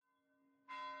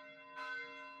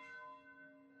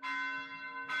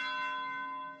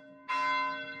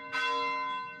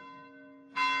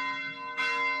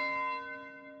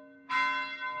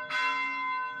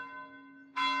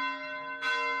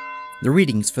The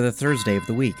readings for the Thursday of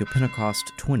the week of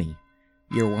Pentecost 20,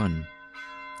 Year 1.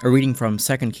 A reading from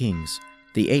 2 Kings,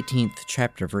 the 18th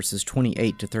chapter, verses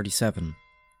 28 to 37.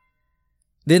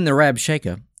 Then the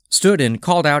Rabshakeh stood and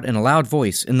called out in a loud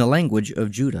voice in the language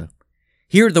of Judah,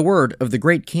 "Hear the word of the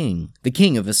great king, the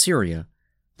king of Assyria.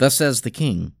 Thus says the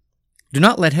king, Do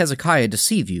not let Hezekiah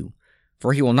deceive you,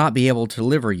 for he will not be able to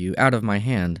deliver you out of my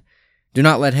hand. Do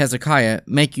not let Hezekiah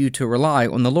make you to rely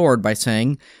on the Lord by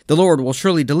saying, The Lord will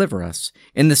surely deliver us,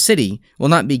 and the city will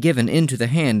not be given into the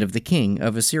hand of the king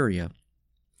of Assyria.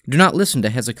 Do not listen to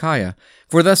Hezekiah,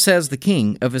 for thus says the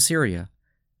king of Assyria,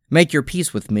 Make your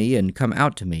peace with me and come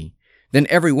out to me. Then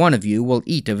every one of you will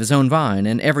eat of his own vine,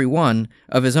 and every one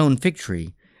of his own fig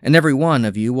tree, and every one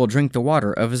of you will drink the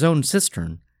water of his own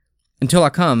cistern, until I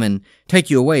come and take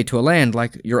you away to a land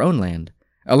like your own land,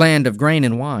 a land of grain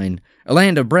and wine, a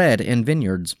land of bread and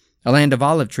vineyards, a land of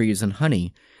olive trees and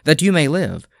honey, that you may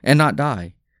live and not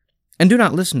die. And do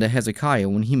not listen to Hezekiah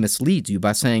when he misleads you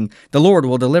by saying, The Lord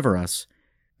will deliver us.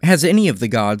 Has any of the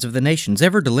gods of the nations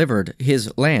ever delivered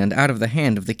his land out of the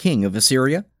hand of the king of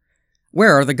Assyria?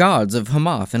 Where are the gods of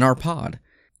Hamath and Arpad?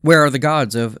 Where are the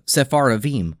gods of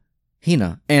Sepharvaim,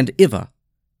 Hena, and Ivah?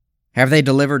 Have they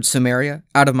delivered Samaria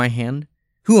out of my hand?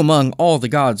 Who among all the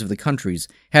gods of the countries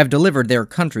have delivered their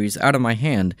countries out of my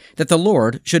hand, that the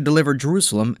Lord should deliver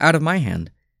Jerusalem out of my hand?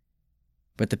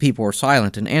 But the people were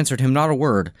silent and answered him not a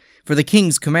word, for the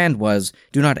king's command was,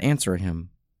 Do not answer him.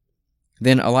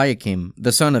 Then Eliakim,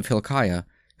 the son of Hilkiah,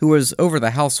 who was over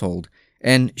the household,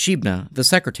 and Shebna, the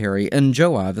secretary, and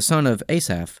Joah, the son of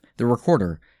Asaph, the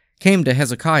recorder, came to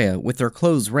Hezekiah with their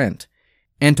clothes rent,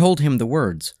 and told him the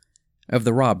words of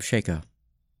the Rabshakeh.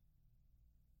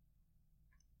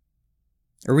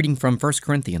 A reading from 1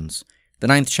 Corinthians, the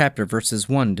 9th chapter, verses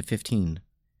 1 to 15.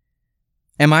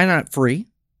 Am I not free?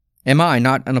 Am I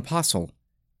not an apostle?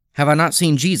 Have I not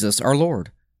seen Jesus our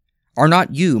Lord? Are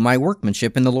not you my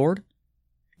workmanship in the Lord?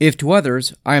 If to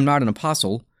others I am not an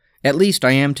apostle, at least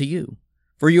I am to you,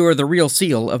 for you are the real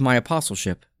seal of my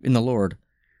apostleship in the Lord.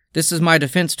 This is my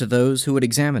defense to those who would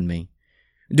examine me.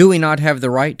 Do we not have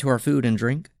the right to our food and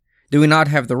drink? Do we not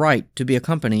have the right to be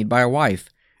accompanied by a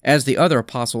wife, as the other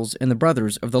apostles and the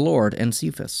brothers of the Lord and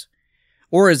Cephas?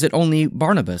 Or is it only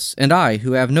Barnabas and I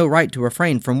who have no right to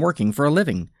refrain from working for a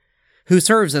living, who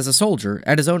serves as a soldier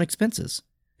at his own expenses,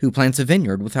 who plants a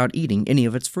vineyard without eating any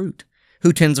of its fruit,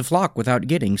 who tends a flock without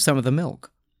getting some of the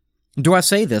milk? Do I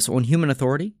say this on human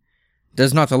authority?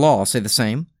 Does not the law say the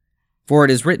same? For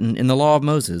it is written in the law of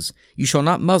Moses, You shall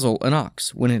not muzzle an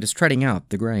ox when it is treading out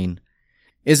the grain.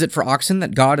 Is it for oxen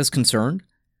that God is concerned?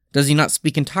 Does he not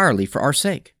speak entirely for our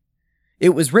sake? It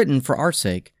was written for our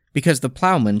sake, because the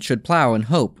plowman should plow in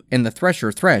hope, and the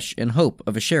thresher thresh in hope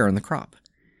of a share in the crop.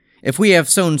 If we have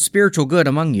sown spiritual good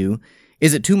among you,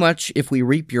 is it too much if we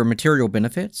reap your material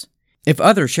benefits? If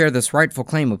others share this rightful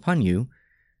claim upon you,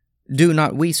 do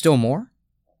not we still more?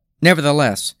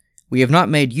 Nevertheless, we have not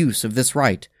made use of this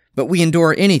right, but we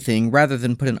endure anything rather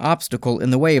than put an obstacle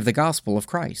in the way of the gospel of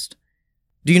Christ.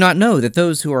 Do you not know that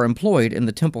those who are employed in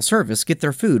the temple service get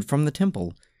their food from the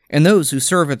temple, and those who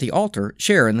serve at the altar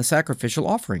share in the sacrificial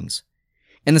offerings?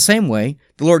 In the same way,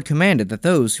 the Lord commanded that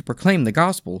those who proclaim the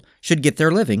gospel should get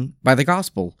their living by the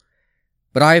gospel.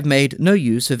 But I have made no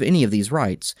use of any of these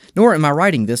rights, nor am I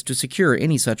writing this to secure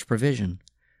any such provision,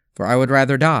 for I would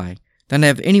rather die than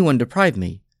have anyone deprive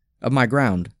me of my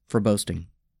ground for boasting.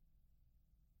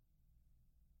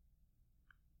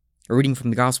 A reading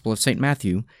from the Gospel of St.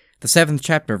 Matthew, the 7th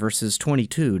chapter, verses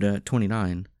 22 to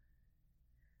 29.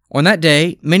 On that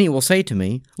day many will say to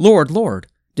me, Lord, Lord,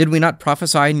 did we not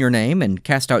prophesy in your name, and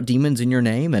cast out demons in your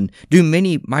name, and do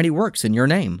many mighty works in your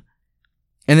name?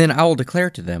 And then I will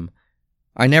declare to them,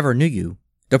 I never knew you.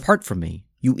 Depart from me,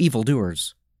 you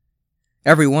evildoers.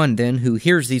 Everyone, then, who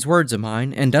hears these words of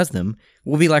mine and does them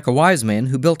will be like a wise man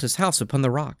who built his house upon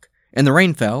the rock. And the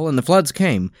rain fell, and the floods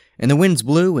came, and the winds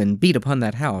blew and beat upon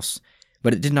that house,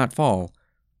 but it did not fall,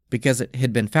 because it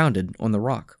had been founded on the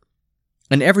rock.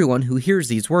 And everyone who hears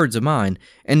these words of mine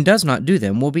and does not do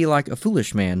them will be like a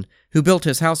foolish man who built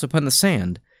his house upon the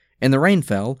sand. And the rain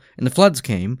fell, and the floods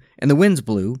came, and the winds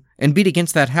blew, and beat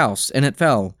against that house, and it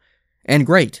fell. And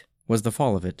great was the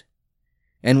fall of it.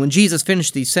 And when Jesus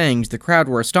finished these sayings, the crowd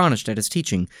were astonished at his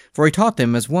teaching, for he taught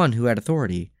them as one who had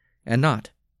authority, and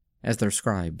not as their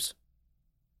scribes.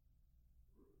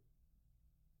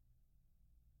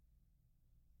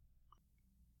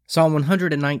 Psalm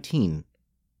 119,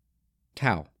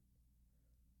 Tau.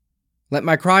 Let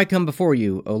my cry come before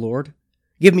you, O Lord.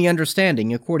 Give me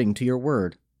understanding according to your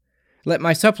word. Let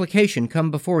my supplication come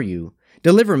before you.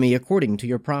 Deliver me according to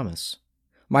your promise.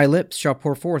 My lips shall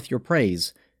pour forth your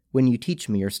praise. when you teach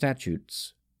me your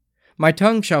statutes. My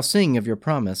tongue shall sing of your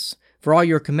promise, for all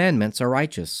your commandments are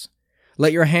righteous.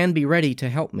 Let your hand be ready to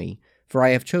help me, for I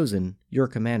have chosen your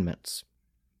commandments.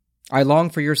 I long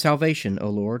for your salvation, O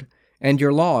Lord, and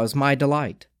your law is my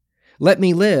delight. Let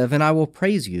me live, and I will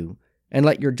praise you, and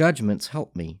let your judgments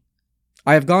help me.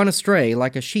 I have gone astray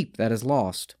like a sheep that is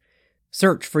lost.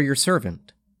 Search for your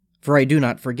servant, for I do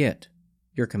not forget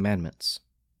your commandments.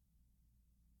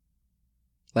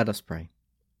 Let us pray.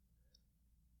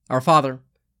 Our Father,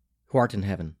 who art in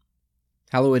heaven,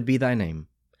 hallowed be thy name.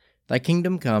 Thy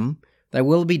kingdom come, thy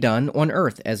will be done on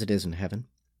earth as it is in heaven.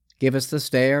 Give us this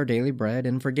day our daily bread,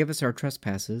 and forgive us our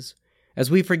trespasses,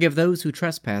 as we forgive those who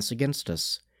trespass against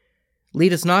us.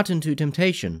 Lead us not into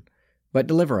temptation, but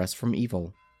deliver us from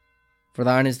evil. For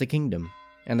thine is the kingdom,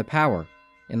 and the power,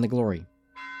 and the glory,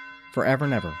 forever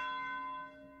and ever.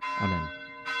 Amen.